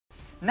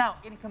Now,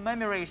 in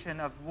commemoration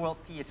of World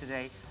Theatre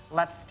Day,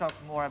 let's talk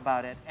more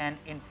about it and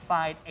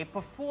invite a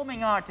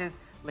performing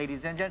artist.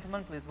 Ladies and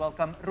gentlemen, please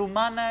welcome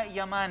Rummana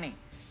Yamanie.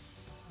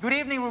 Good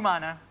evening,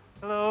 Rummana.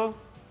 Hello.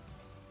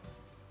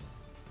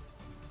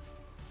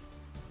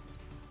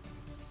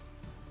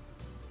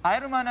 Hi,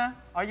 Rummana.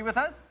 Are you with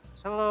us?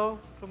 Hello,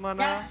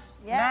 Rummana.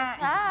 Yes. Yes.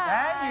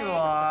 There you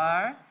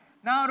are.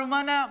 Now,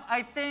 Rummana,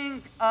 I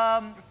think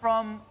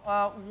from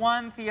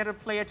one theater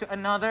player to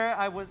another,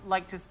 I would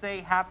like to say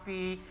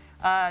happy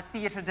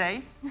Theatre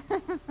Day.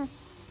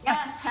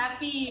 Yes,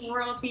 happy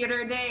World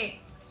Theatre Day.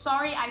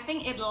 Sorry, I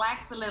think it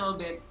lacks a little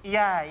bit.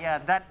 Yeah,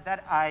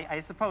 that I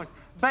suppose.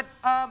 But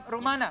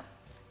Rummana,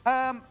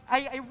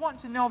 I want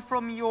to know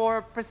from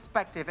your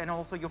perspective and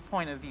also your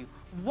point of view,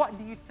 what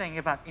do you think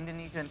about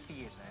Indonesian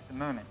theatre at the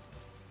moment?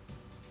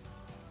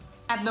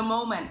 At the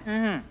moment,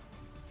 Mm-hmm.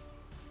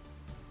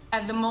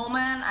 at the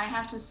moment, I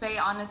have to say,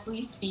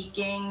 honestly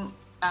speaking,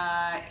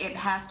 it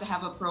has to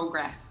have a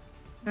progress.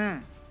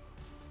 Mm.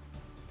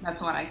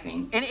 That's what I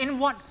think. In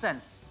what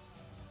sense?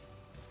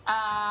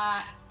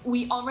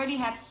 We already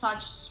had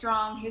such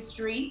strong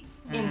history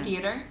in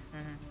theater.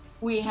 Mm-hmm.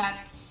 We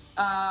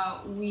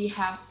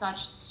have such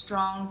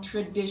strong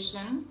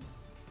tradition.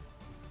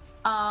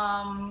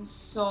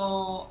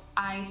 So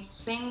I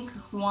think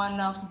one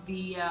of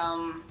the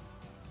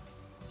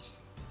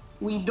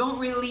we don't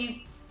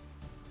really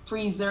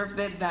preserve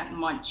it that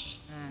much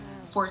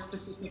for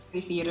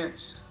specifically theater.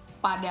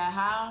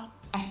 Padahal,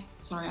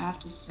 sorry, I have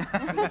to say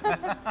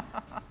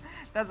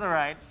That's all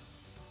right.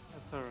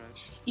 That's all right.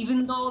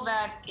 even though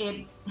that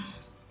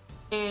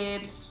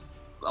it's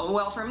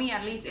well, for me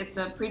at least, it's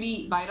a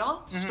pretty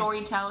vital.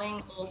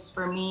 Storytelling is,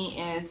 for me,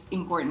 is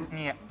important.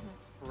 Yeah.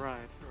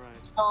 Right.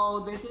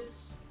 So this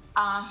is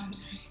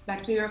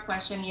back to your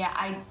question. Yeah,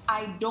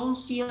 I don't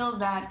feel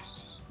that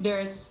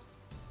there's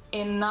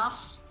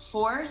enough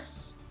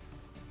force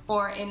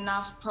or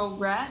enough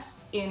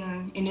progress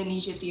in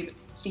Indonesia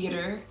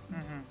theater.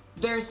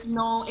 There's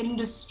no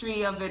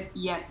industry of it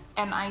yet,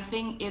 and I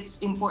think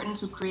it's important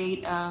to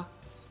create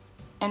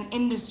an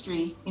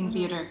industry in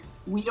theater.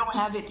 We don't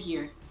have it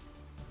here.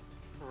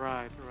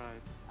 Right.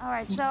 All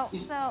right, so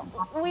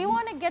we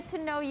want to get to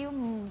know you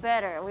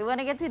better. We want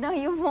to get to know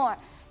you more.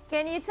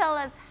 Can you tell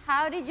us,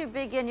 how did you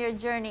begin your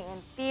journey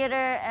in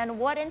theater, and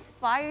what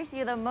inspires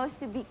you the most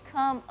to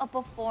become a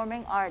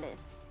performing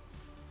artist?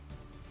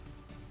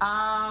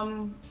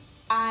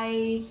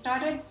 I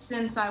started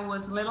since I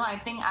was little. I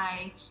think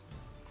I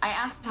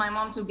asked my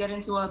mom to get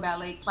into a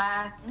ballet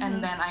class,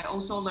 and then I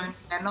also learned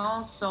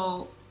piano.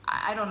 So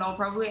I don't know,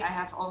 probably I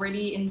have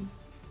already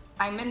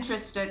I'm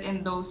interested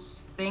in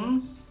those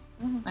things,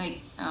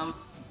 like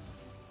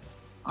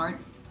art,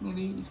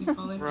 maybe, if you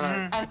call it.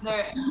 Right. And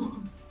there,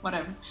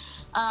 whatever.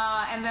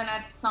 And then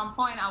at some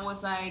point I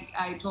was like,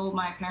 I told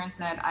my parents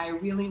that I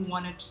really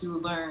wanted to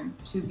learn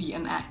to be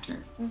an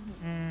actor.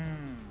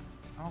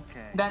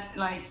 Okay. That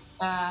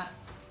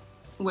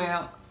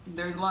well,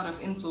 there's a lot of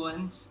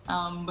influence,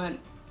 but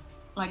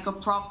like a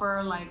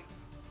proper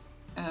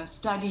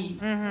study.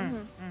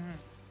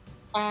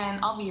 And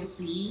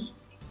obviously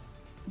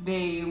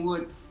they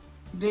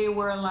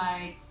were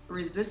like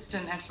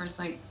resistant at first,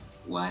 like,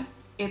 what?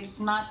 It's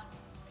not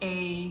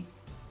the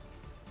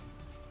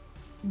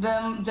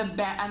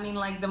I mean,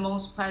 like, the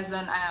most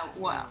pleasant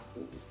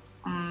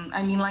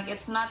I mean, like,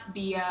 it's not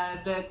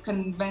the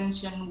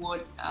convention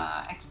would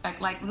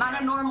expect, like, not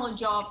a normal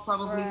job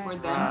probably for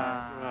them.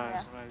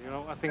 Right. You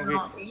know, I think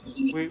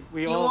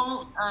we you all.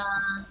 won't,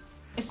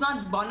 it's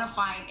not bona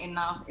fide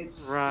enough.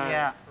 It's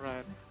Right.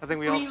 I think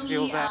we all really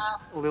feel that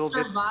a little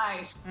bit.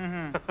 survive.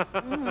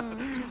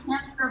 You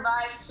can't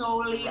survive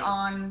solely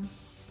on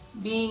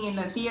being in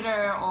the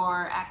theater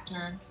or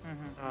actor.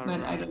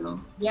 But I don't know.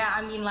 Yeah,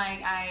 I mean,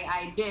 like,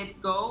 I did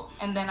go,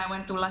 and then I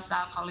went to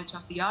LaSalle College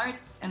of the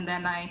Arts, and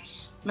then I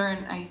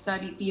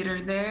studied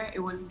theater there. It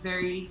was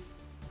very,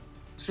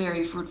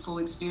 very fruitful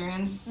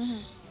experience.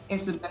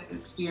 It's the best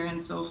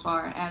experience so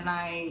far. And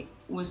I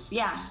was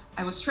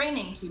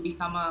training to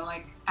become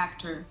a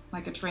actor,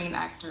 like a trained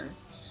actor.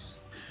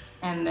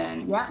 And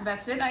then, yeah,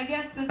 that's it, I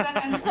guess. Does that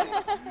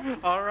answer?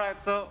 All right,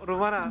 so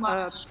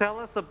Rummana, tell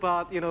us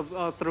about,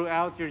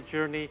 throughout your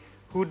journey,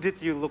 who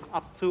did you look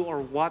up to,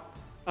 or what,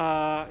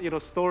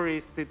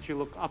 stories did you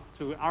look up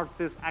to,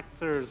 artists,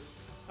 actors,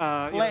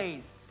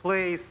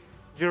 plays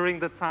during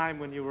the time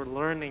when you were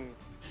learning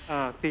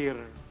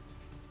theater?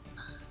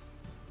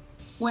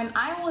 When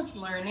I was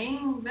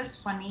learning, that's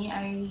funny,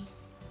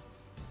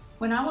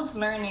 when I was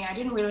learning, I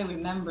didn't really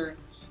remember.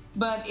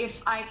 But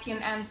if I can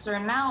answer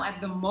now, at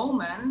the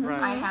moment,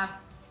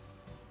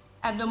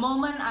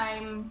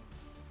 I'm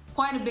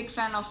quite a big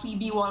fan of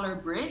Phoebe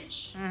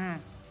Waller-Bridge.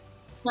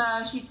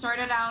 She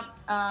started out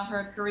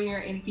her career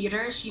in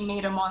theater. She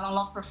made a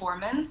monologue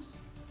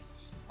performance,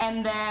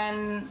 and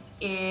then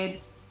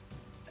it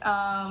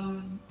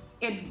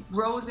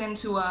rose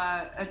into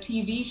a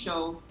TV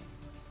show,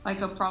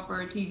 like a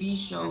proper TV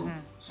show,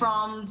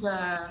 from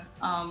the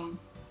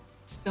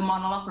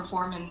monologue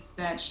performance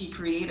that she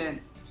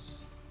created.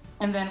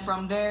 And then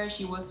from there,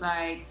 she was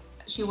like,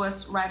 she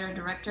was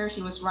writer-director.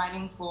 She was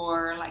writing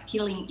for like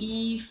Killing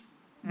Eve.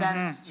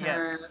 That's her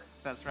Yes,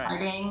 that's right.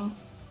 writing.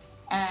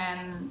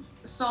 And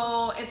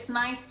so it's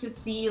nice to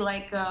see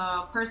like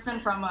a person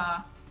from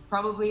a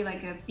probably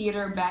like a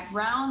theater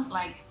background,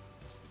 like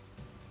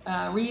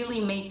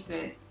really makes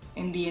it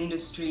in the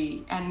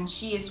industry. And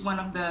she is one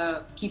of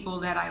the people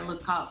that I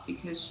look up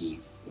because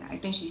I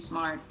think she's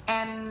smart.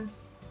 And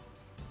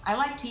I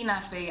like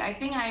Tina Fey. I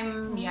think I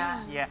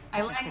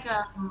like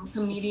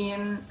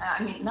comedian.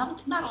 I mean,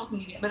 not all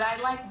comedian, but I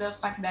like the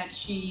fact that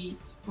she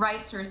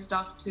writes her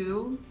stuff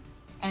too,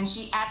 and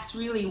she acts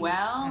really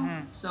well.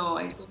 So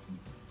I think,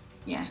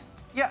 yeah.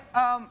 Yeah.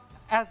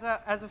 As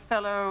a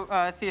fellow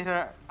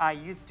theater, I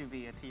used to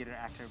be a theater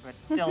actor, but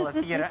still a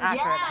theater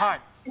actor at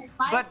heart.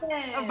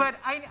 But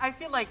I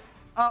feel like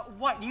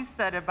what you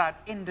said about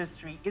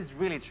industry is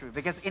really true,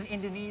 because in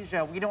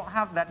Indonesia we don't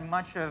have that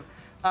much of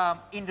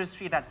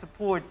industry that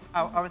supports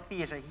our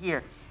theater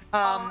here.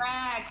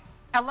 Correct.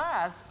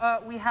 Alas,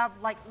 we have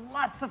like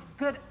lots of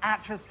good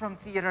actors from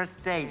theater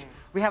stage.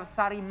 We have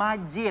Sari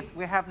Majid,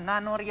 we have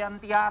Nano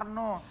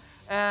Riantiarno,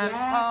 and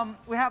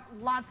we have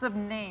lots of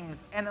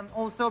names. And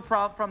also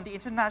from the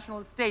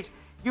international stage,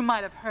 you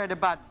might have heard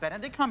about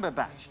Benedict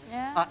Cumberbatch,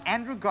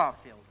 Andrew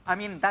Garfield. I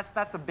mean, that's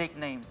the big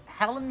names,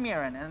 Helen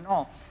Mirren and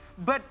all.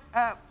 But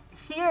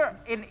here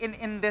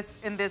in this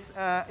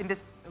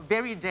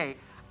very day,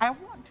 I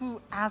want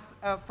to ask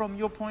from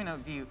your point of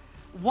view,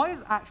 what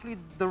is actually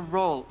the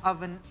role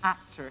of an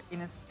actor in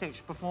a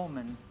stage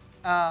performance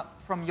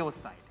from your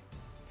side?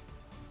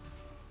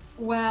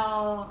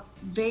 Well,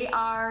 they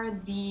are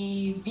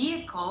the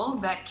vehicle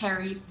that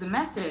carries the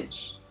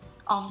message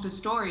of the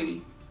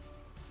story.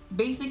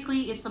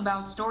 Basically, it's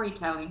about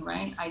storytelling,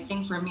 right? I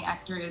think for me,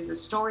 actor is a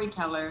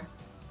storyteller,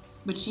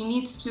 but she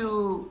needs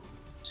to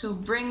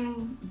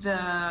bring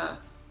the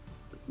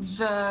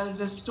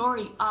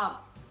story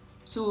up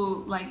to,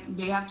 like,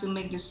 they have to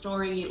make the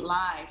story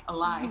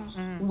alive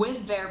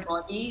with their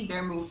body,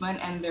 their movement,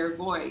 and their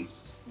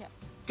voice,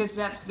 because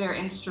that's their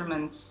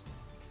instruments.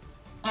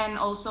 And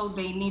also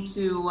they need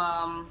to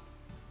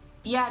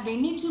they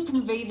need to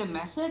convey the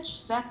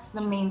message. That's the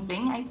main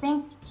thing, I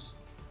think.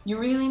 You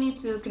really need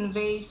to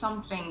convey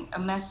something, a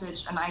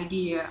message, an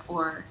idea,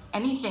 or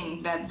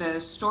anything that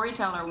the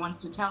storyteller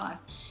wants to tell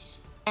us.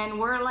 And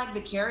we're like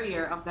the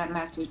carrier of that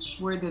message.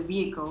 We're the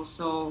vehicle.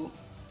 So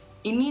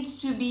it needs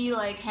to be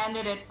like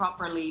handed it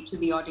properly to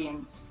the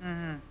audience.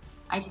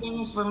 I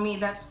think for me,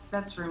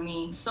 that's for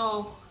me.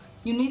 So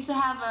you need to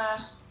have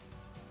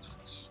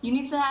you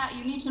need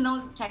to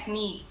know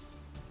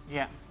techniques.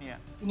 Yeah.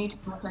 You need to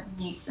know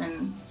techniques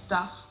and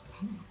stuff.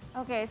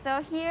 Okay,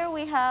 so here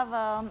we have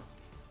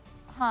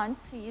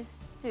Hans, who used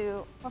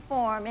to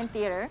perform in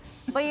theater,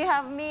 but you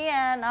have me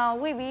and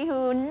Wibi,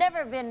 who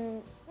never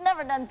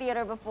done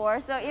theater before.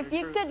 So if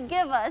you could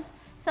give us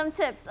some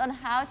tips on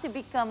how to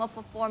become a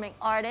performing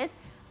artist,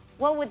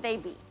 what would they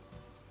be?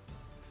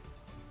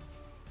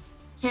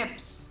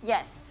 Tips?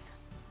 Yes.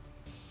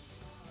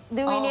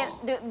 Do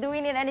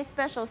we need any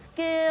special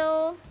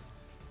skills?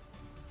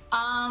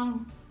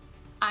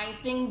 I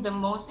think the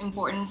most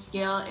important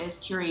skill is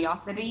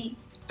curiosity.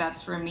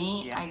 That's for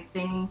me. Yeah. I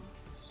think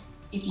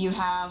if you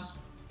have,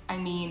 I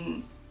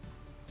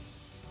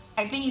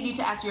think you need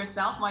to ask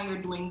yourself why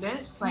you're doing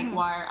this. Like,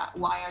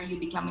 why are you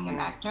becoming an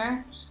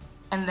actor?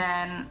 And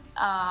then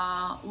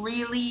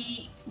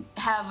really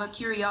have a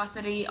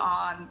curiosity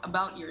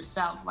about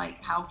yourself.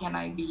 Like, how can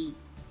I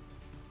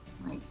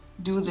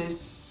do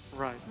this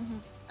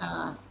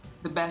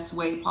the best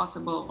way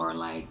possible, or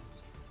like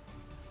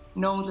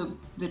know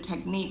the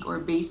technique or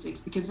basics,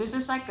 because this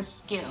is like a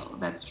skill.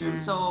 That's true.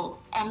 So,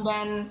 and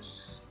then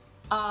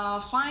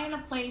find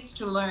a place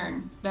to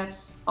learn.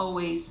 That's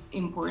always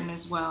important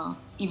as well.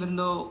 Even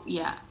though,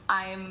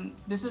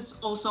 this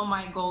is also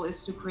my goal,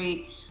 is to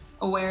create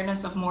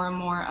awareness of more and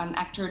more on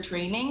actor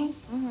training,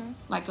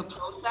 like a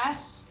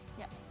process.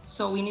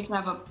 So we need to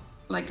have a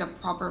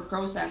proper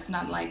process,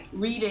 not like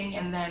reading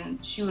and then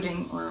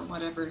shooting or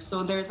whatever.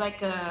 So there's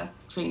like a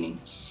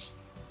training.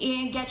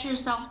 And get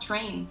yourself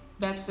trained.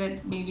 That's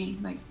it, maybe.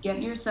 Like,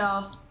 get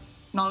yourself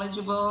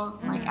knowledgeable,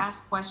 like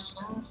ask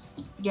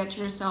questions, get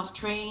yourself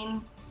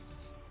trained,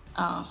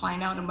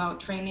 find out about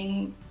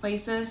training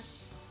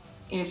places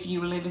if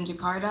you live in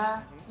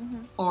Jakarta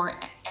or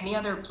any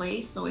other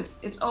place. So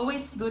it's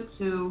always good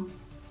to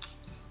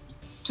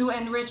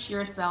enrich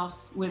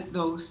yourselves with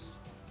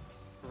those,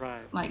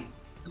 like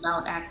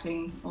about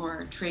acting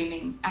or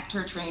training,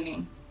 actor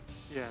training.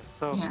 Yeah,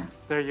 so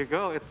there you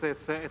go. It's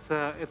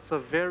a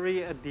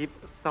very deep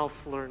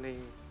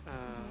self-learning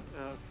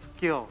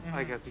skill,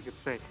 I guess you could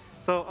say.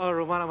 So,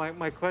 Rummana,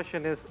 my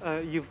question is: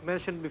 you've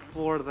mentioned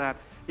before that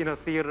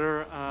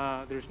theater,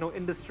 there's no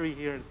industry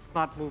here; it's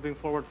not moving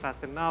forward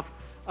fast enough.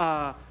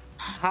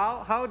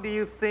 How do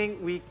you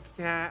think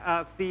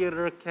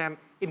theater can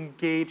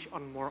engage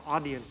on more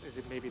audience? Is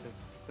it maybe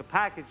the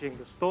packaging,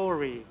 the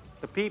story,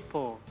 the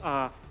people?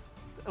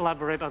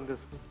 Elaborate on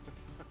this.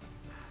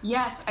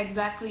 Yes,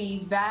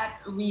 exactly. That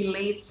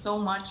relates so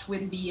much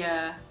with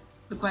the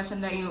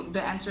question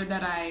the answer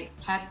that I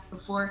had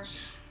before.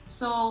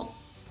 So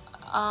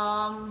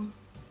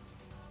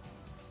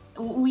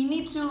we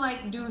need to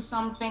like do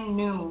something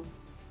new,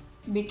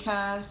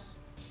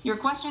 because your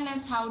question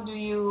is how do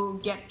you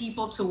get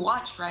people to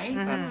watch, right?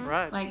 That's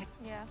right. Like,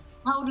 Yeah.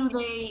 how do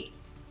they,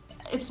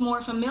 it's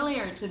more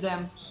familiar to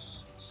them.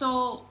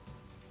 So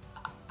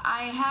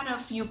I had a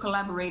few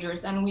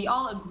collaborators and we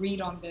all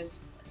agreed on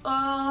this.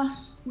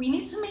 We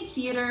need to make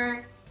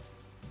theater,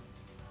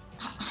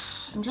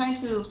 I'm trying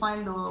to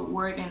find the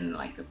word in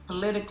like a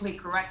politically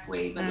correct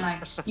way, but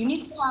like you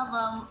need to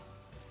have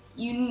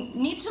you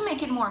need to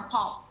make it more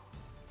pop.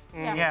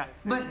 Yeah.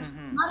 But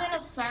not in a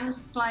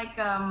sense like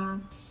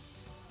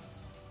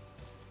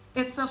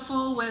it's a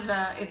full with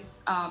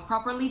it's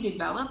properly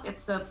developed,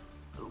 it's a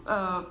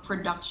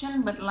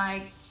production, but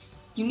like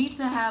you need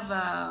to have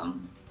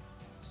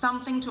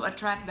something to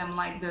attract them,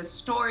 like the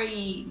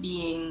story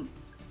being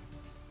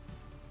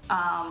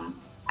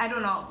I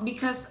don't know,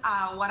 because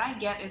what I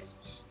get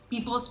is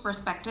people's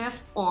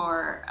perspective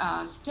or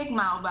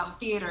stigma about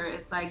theater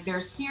is like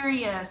they're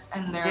serious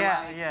and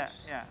they're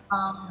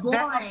boring.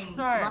 They're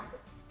absurd. Like,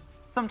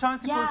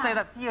 sometimes people say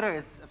that theater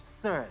is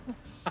absurd.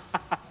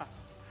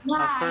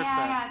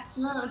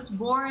 It's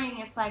boring,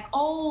 it's like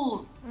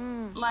old.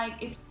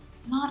 Like it's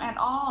not at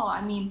all.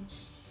 I mean,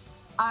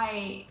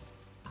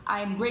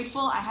 I'm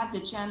grateful I had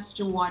the chance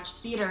to watch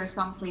theater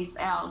someplace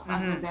else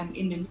other than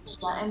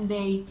Indonesia, and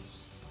they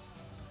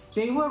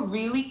were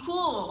really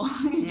cool.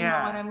 You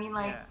know what I mean?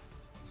 Like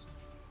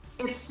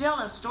it's still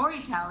a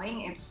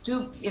storytelling, it's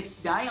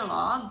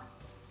dialogue,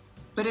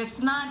 but it's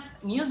not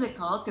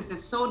musical because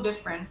it's so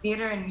different.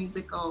 Theater and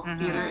musical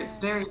theater is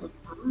very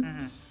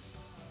different.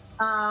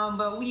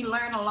 But we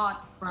learn a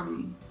lot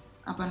from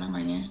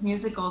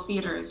musical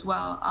theater as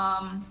well.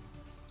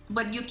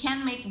 But you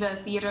can make the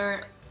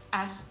theater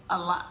as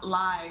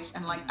live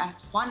and like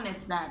as fun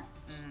as that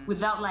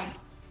without like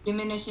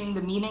diminishing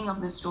the meaning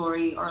of the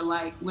story or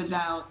like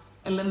without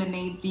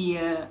eliminate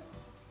the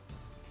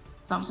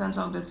substance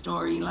of the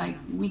story. Like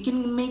we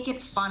can make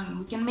it fun,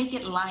 we can make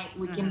it light,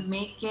 we can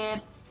make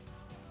it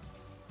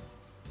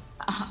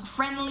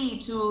friendly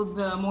to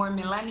the more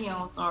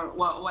millennials or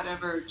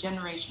whatever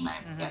generation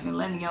I get,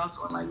 millennials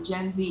or like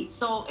Gen Z.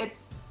 So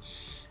it's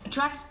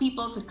attracts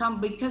people to come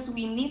because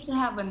we need to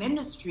have an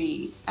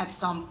industry at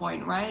some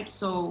point, right?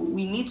 So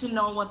we need to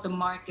know what the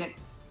market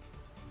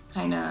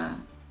kind of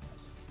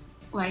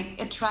like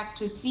attract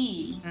to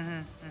see.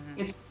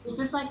 This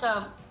is like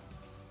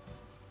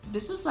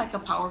a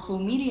powerful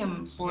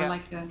medium for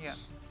like a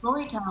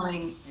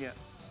storytelling.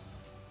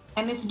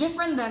 And it's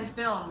different than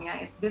film,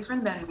 it's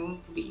different than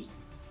movie.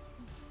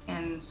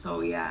 And so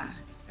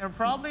and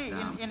probably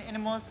in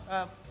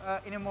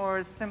a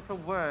more simple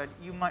word,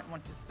 you might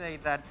want to say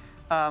that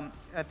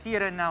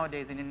theater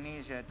nowadays in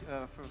Indonesia,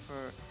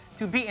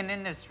 to be an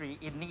industry,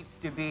 it needs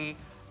to be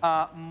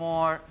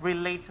more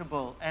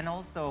relatable, and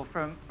also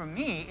for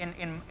me,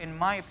 in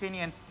my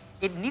opinion,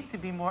 it needs to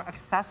be more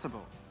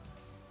accessible.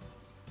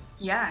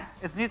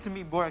 Yes. It needs to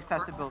be more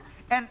accessible.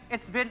 And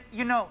it's been,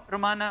 you know,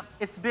 Rummana,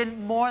 it's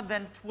been more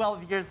than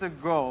 12 years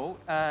ago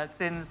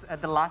since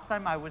the last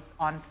time I was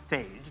on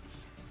stage.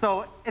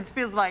 So it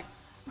feels like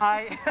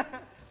I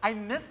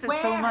missed it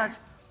so much.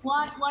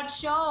 What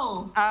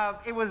show?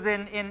 It was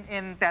in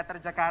Teater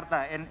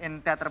Jakarta,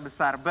 in Teater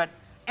Besar. But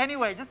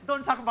anyway, just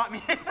don't talk about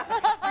me.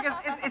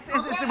 Because it's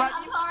about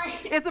I'm sorry.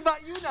 It's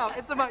about you now.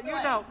 It's about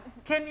you now.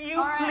 Can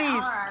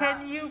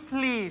you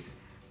please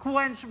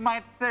quench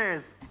my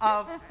thirst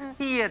of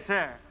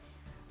theater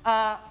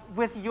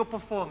with your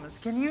performance?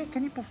 Can you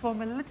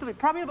perform a little bit?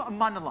 Probably about a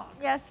monologue.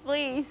 Yes,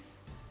 please.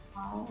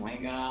 Oh my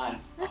God.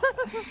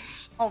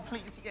 Oh,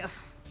 please,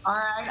 yes. All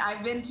right,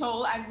 I've been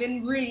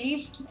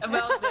briefed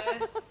about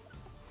this.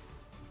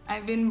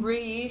 I've been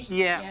briefed.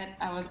 Yeah. Yet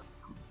I was.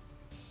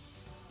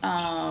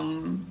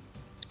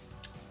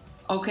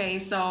 Okay,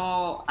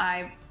 so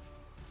I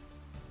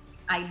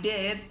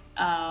did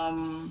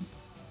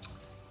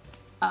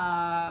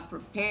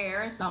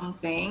prepare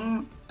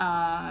something.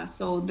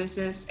 So this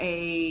is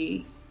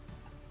a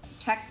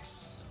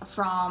text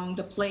from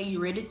the play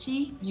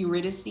Eurydice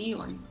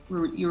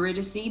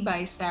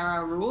by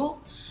Sarah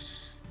Rule.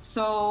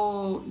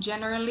 So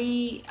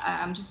generally,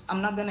 I'm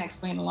not gonna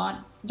explain a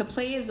lot. The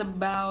play is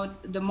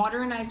about the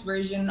modernized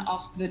version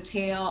of the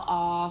tale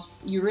of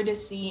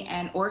Eurydice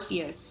and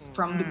Orpheus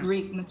from the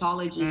Greek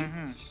mythology.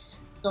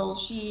 So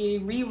she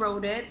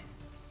rewrote it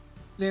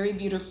very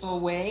beautiful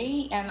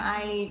way, and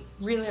I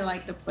really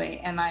like the play,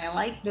 and I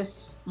like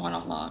this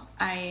monologue.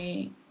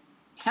 I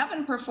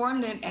haven't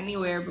performed it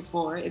anywhere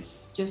before.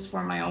 It's just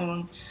for my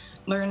own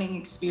learning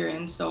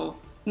experience. So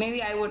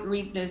maybe I would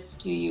read this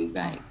to you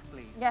guys.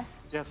 Please.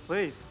 Yes. Yes,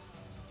 please.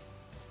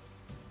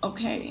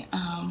 Okay.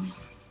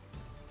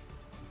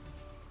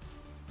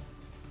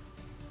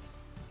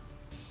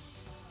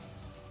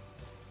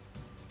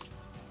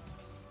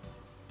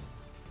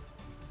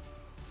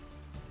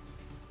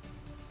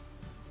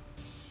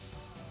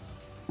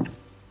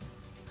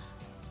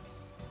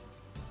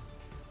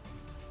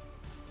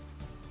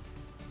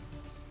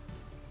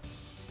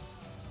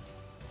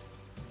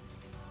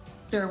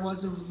 There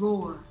was a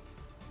roar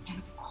and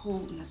a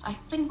coldness. I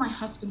think my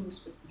husband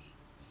was with me.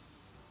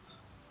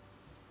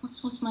 What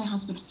was my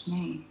husband's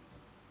name?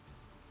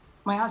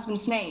 My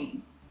husband's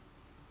name.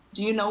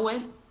 Do you know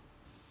it?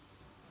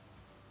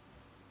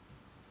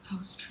 How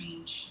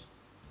strange.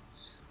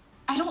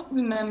 I don't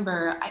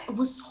remember. It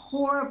was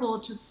horrible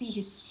to see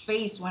his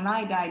face when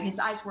I died. His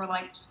eyes were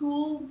like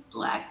two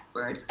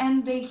blackbirds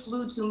and they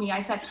flew to me. I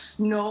said,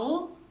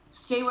 no,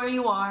 stay where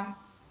you are.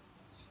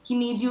 He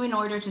needs you in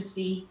order to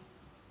see.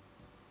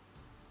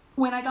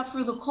 When I got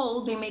through the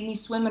cold, they made me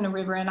swim in a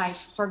river and I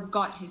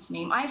forgot his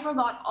name. I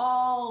forgot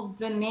all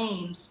the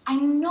names. I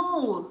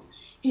know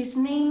his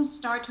name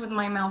starts with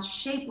my mouth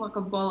shaped like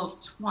a ball of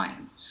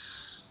twine.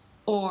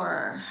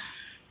 Or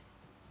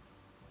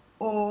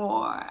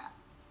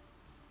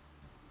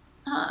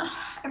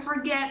I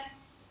forget.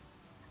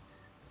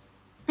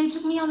 They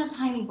took me on a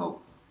tiny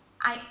boat.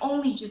 I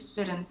only just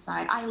fit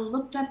inside. I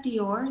looked at the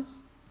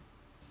oars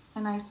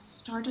and I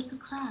started to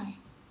cry.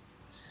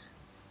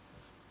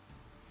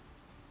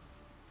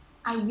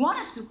 I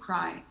wanted to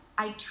cry.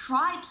 I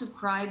tried to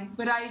cry,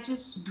 but I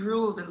just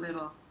drooled a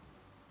little.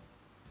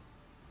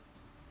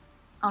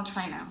 I'll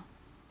try now.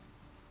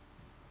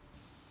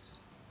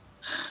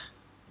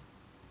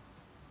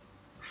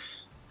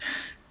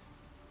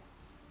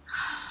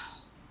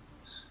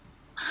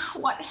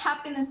 What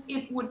happiness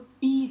it would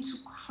be to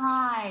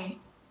cry.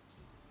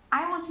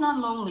 I was not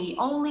lonely,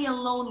 only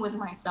alone with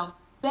myself,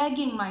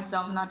 begging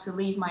myself not to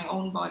leave my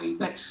own body,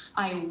 but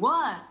I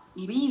was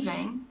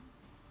leaving.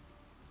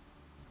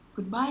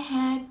 Goodbye,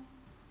 head,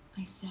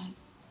 I said.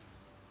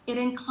 It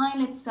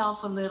inclined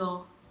itself a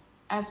little,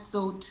 as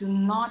though to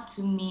nod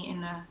to me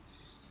in a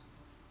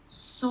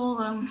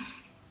solemn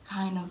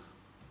kind of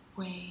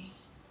way.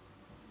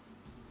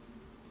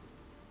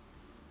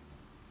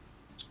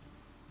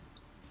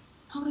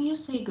 How do you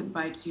say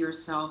goodbye to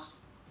yourself?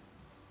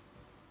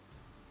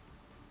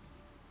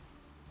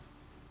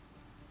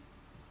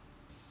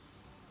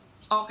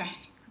 Okay.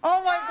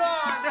 Oh my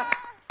God!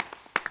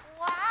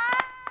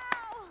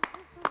 Wow!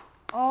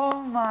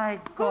 Oh my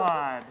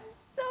God!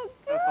 So good.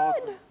 That's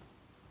awesome.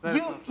 That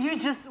is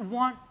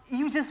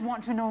You just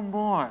want to know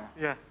more.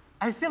 Yeah.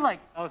 I feel like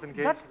I was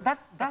engaged.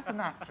 that's an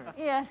actor.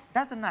 Yes.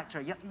 That's an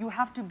actor. You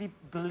have to be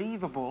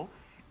believable,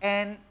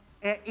 and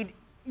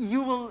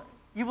you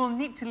will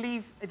need to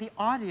leave the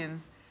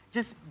audience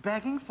just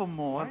begging for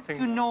more Wanting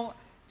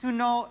to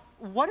know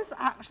what is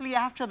actually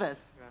after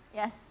this.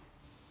 Yes.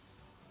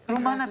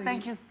 Rummana, Exactly.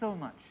 thank you so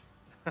much.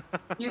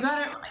 You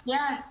got it.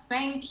 Yes,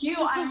 thank you.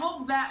 I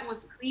hope that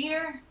was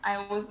clear.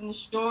 I wasn't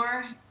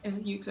sure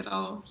if you could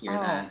all hear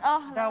that.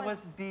 Oh, That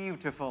was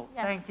beautiful.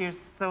 Yes. Thank you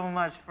so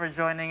much for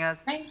joining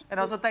us. Thank you. And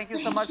also thank you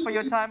so much for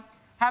your time.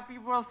 Happy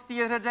World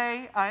Theatre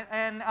Day,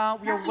 and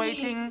we are Happy-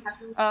 waiting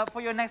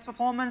for your next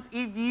performance.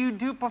 If you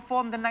do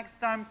perform the next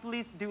time,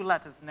 please do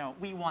let us know.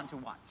 We want to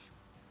watch.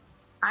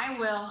 I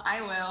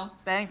will.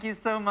 Thank you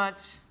so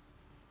much.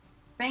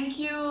 Thank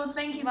you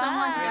so Bye.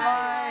 much,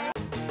 guys.